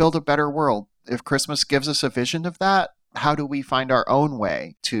would we build a better world? If Christmas gives us a vision of that, how do we find our own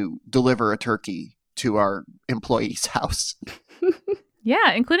way to deliver a turkey to our employee's house?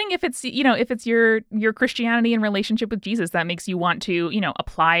 Yeah, including if it's, if it's your Christianity in relationship with Jesus that makes you want to,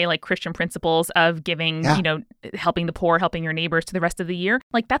 apply like Christian principles of giving, helping the poor, helping your neighbors to the rest of the year.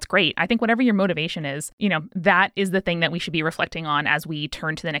 Like, that's great. I think whatever your motivation is, that is the thing that we should be reflecting on as we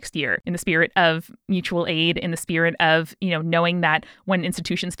turn to the next year, in the spirit of mutual aid, in the spirit of, knowing that when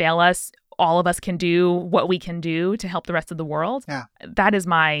institutions fail us, all of us can do what we can do to help the rest of the world. Yeah. That is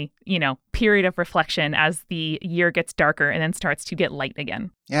my, period of reflection as the year gets darker and then starts to get light again.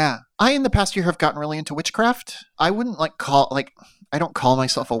 Yeah. I, in the past year, have gotten really into witchcraft. I wouldn't I don't call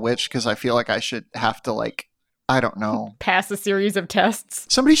myself a witch because I feel like I should have to I don't know. Pass a series of tests.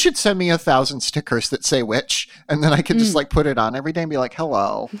 Somebody should send me 1,000 stickers that say witch, and then I could just like put it on every day and be like,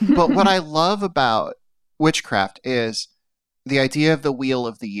 hello. But what I love about witchcraft is the idea of the wheel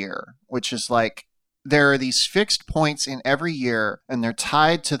of the year, which is like there are these fixed points in every year and they're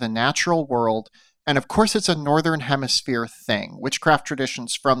tied to the natural world. And of course, it's a Northern Hemisphere thing. Witchcraft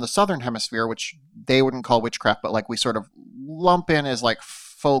traditions from the Southern Hemisphere, which they wouldn't call witchcraft, but like we sort of lump in as like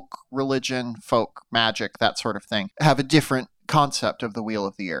folk religion, folk magic, that sort of thing, have a different concept of the Wheel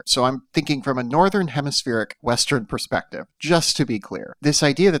of the Year. So I'm thinking from a Northern Hemispheric Western perspective, just to be clear. This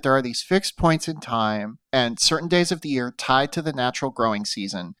idea that there are these fixed points in time and certain days of the year tied to the natural growing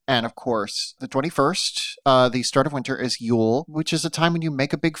season. And of course, the 21st, the start of winter, is Yule, which is a time when you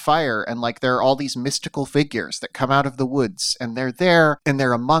make a big fire and like there are all these mystical figures that come out of the woods and they're there and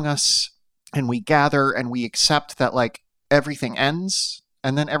they're among us and we gather and we accept that like everything ends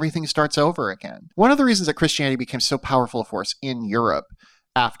and then everything starts over again. One of the reasons that Christianity became so powerful a force in Europe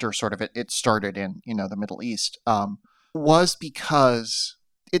after sort of it started in, the Middle East, was because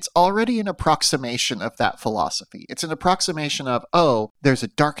it's already an approximation of that philosophy. It's an approximation of, oh, there's a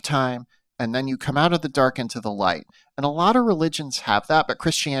dark time, and then you come out of the dark into the light. And a lot of religions have that, but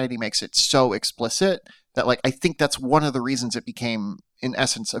Christianity makes it so explicit that, like, I think that's one of the reasons it became, in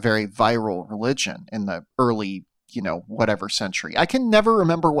essence, a very viral religion in the early whatever century. I can never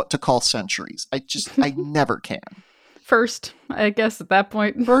remember what to call centuries. I never can. First, I guess at that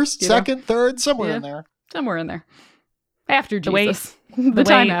point. First, second, third, somewhere in there. Somewhere in there. After Jesus. The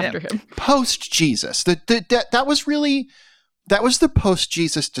time after him. Post-Jesus. That was the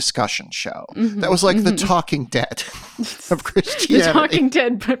post-Jesus discussion show. Mm-hmm. That was like the Talking Dead of Christianity. The Talking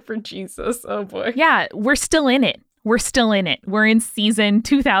Dead, but for Jesus. Oh, boy. Yeah, we're still in it. We're still in it. We're in season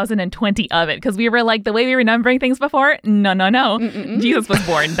 2020 of it because we were like, the way we were remembering things before, no. Mm-mm. Jesus was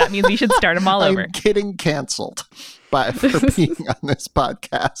born. That means we should start them all over. I'm getting canceled for being on this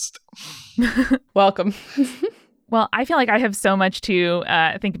podcast. Welcome. Well, I feel like I have so much to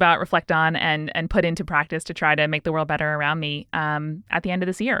think about, reflect on, and put into practice to try to make the world better around me at the end of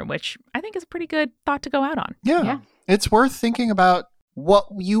this year, which I think is a pretty good thought to go out on. Yeah. It's worth thinking about what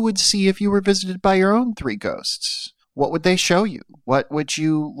you would see if you were visited by your own three ghosts. What would they show you? What would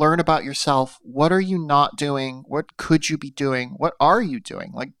you learn about yourself? What are you not doing? What could you be doing? What are you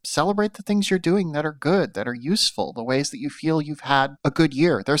doing? Like, celebrate the things you're doing that are good, that are useful, the ways that you feel you've had a good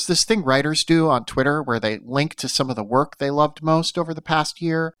year. There's this thing writers do on Twitter where they link to some of the work they loved most over the past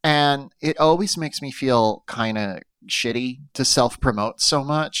year. And it always makes me feel kind of shitty to self-promote so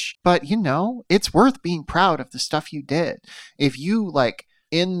much. But, it's worth being proud of the stuff you did. If you,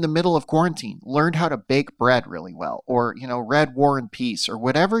 in the middle of quarantine, learned how to bake bread really well, or, read War and Peace, or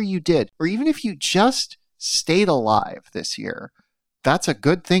whatever you did, or even if you just stayed alive this year, that's a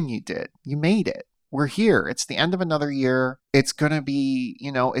good thing you did. You made it. We're here. It's the end of another year. It's going to be,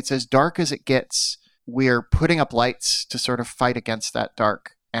 it's as dark as it gets. We're putting up lights to sort of fight against that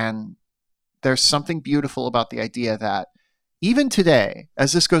dark. And there's something beautiful about the idea that even today,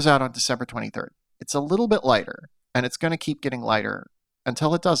 as this goes out on December 23rd, it's a little bit lighter, and it's going to keep getting lighter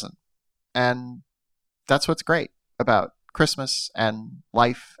until it doesn't. And that's what's great about Christmas and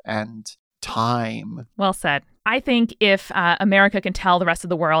life and time. Well said. I think if America can tell the rest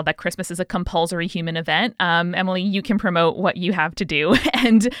of the world that Christmas is a compulsory human event, Emily, you can promote what you have to do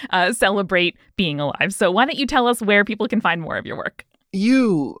and celebrate being alive. So why don't you tell us where people can find more of your work?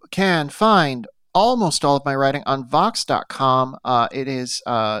 You can find almost all of my writing on Vox.com. It is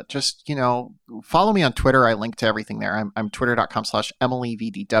just, follow me on Twitter. I link to everything there. I'm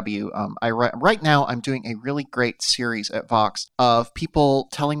twitter.com/EmilyVDW. Right now, I'm doing a really great series at Vox of people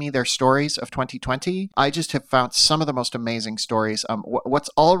telling me their stories of 2020. I just have found some of the most amazing stories. What's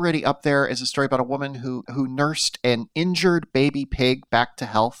already up there is a story about a woman who nursed an injured baby pig back to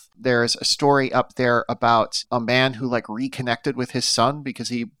health. There's a story up there about a man who reconnected with his son because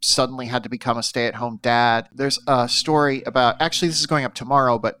he suddenly had to become a stay-at-home dad. There's a story about, actually this is going up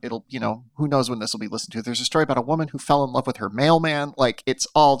tomorrow, but it'll, who knows when this will be listened to. There's a story about a woman who fell in love with her mailman. It's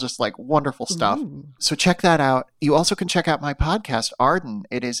all just wonderful stuff. Ooh. So check that out. You also can check out my podcast, Arden.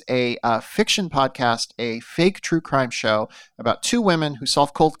 It is a fiction podcast, a fake true crime show about two women who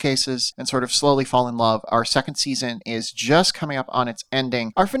solve cold cases and sort of slowly fall in love. Our second season is just coming up on its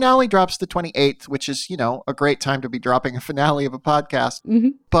ending. Our finale drops the 28th, which is, a great time to be dropping a finale of a podcast. Mm-hmm.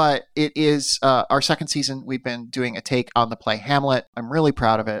 But it is our second season. We've been doing a take on the play Hamlet. I'm really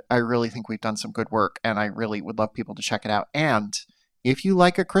proud of it. I really think we've done some good work, and I really would love people to check it out. And if you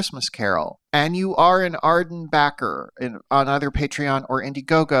like A Christmas Carol, and you are an Arden backer on either Patreon or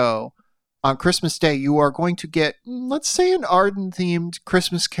Indiegogo, on Christmas Day, you are going to get, let's say, an Arden-themed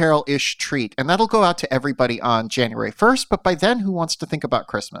Christmas Carol-ish treat. And that'll go out to everybody on January 1st. But by then, who wants to think about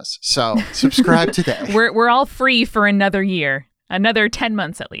Christmas? So subscribe today. We're all free for another year. Another 10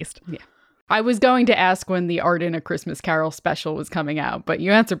 months at least. Yeah. I was going to ask when the Arden A Christmas Carol special was coming out, but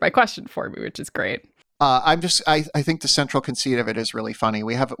you answered my question for me, which is great. I think the central conceit of it is really funny.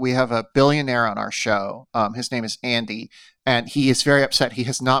 We have a billionaire on our show. His name is Andy, and he is very upset he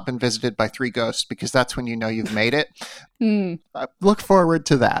has not been visited by 3 ghosts, because that's when you know you've made it. Look forward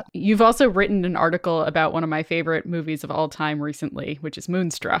to that. You've also written an article about one of my favorite movies of all time recently, which is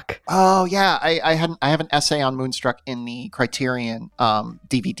Moonstruck. Oh yeah, I have an essay on Moonstruck in the Criterion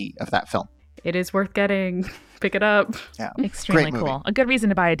DVD of that film. It is worth getting. Pick it up. Yeah, extremely cool. A good reason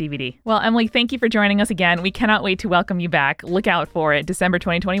to buy a DVD. Well, Emily, thank you for joining us again. We cannot wait to welcome you back. Look out for it, December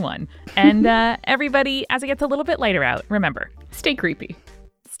 2021. And everybody, as it gets a little bit lighter out, remember, stay creepy.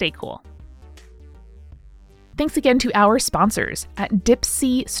 Stay cool. Thanks again to our sponsors. At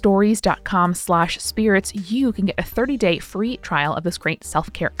dipsystories.com/spirits, you can get a 30-day free trial of this great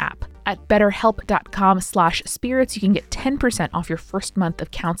self-care app. At betterhelp.com/spirits, you can get 10% off your first month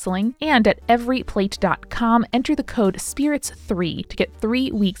of counseling. And at everyplate.com, enter the code SPIRITS3 to get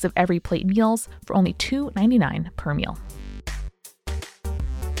 3 weeks of Every Plate meals for only $2.99 per meal.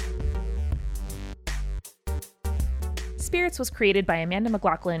 Spirits was created by Amanda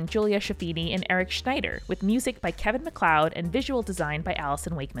McLaughlin, Julia Shafini, and Eric Schneider, with music by Kevin MacLeod and visual design by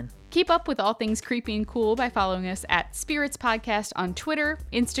Allison Wakeman. Keep up with all things creepy and cool by following us at Spirits Podcast on Twitter,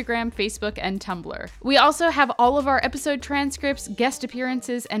 Instagram, Facebook, and Tumblr. We also have all of our episode transcripts, guest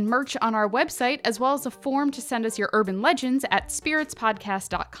appearances, and merch on our website, as well as a form to send us your urban legends at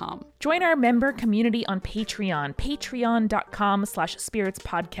spiritspodcast.com. Join our member community on Patreon,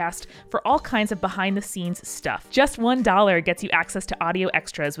 patreon.com/spiritspodcast, for all kinds of behind-the-scenes stuff. Just $1 gets you access to audio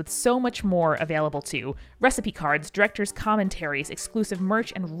extras, with so much more available too. Recipe cards, director's commentaries, exclusive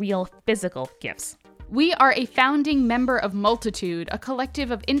merch, and real physical gifts. We are a founding member of Multitude, a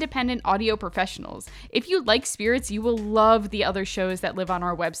collective of independent audio professionals. If you like Spirits, you will love the other shows that live on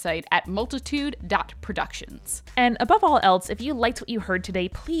our website at multitude.productions. And above all else, if you liked what you heard today,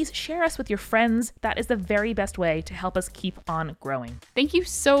 please share us with your friends. That is the very best way to help us keep on growing. Thank you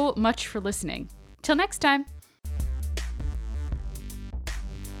so much for listening. Till next time.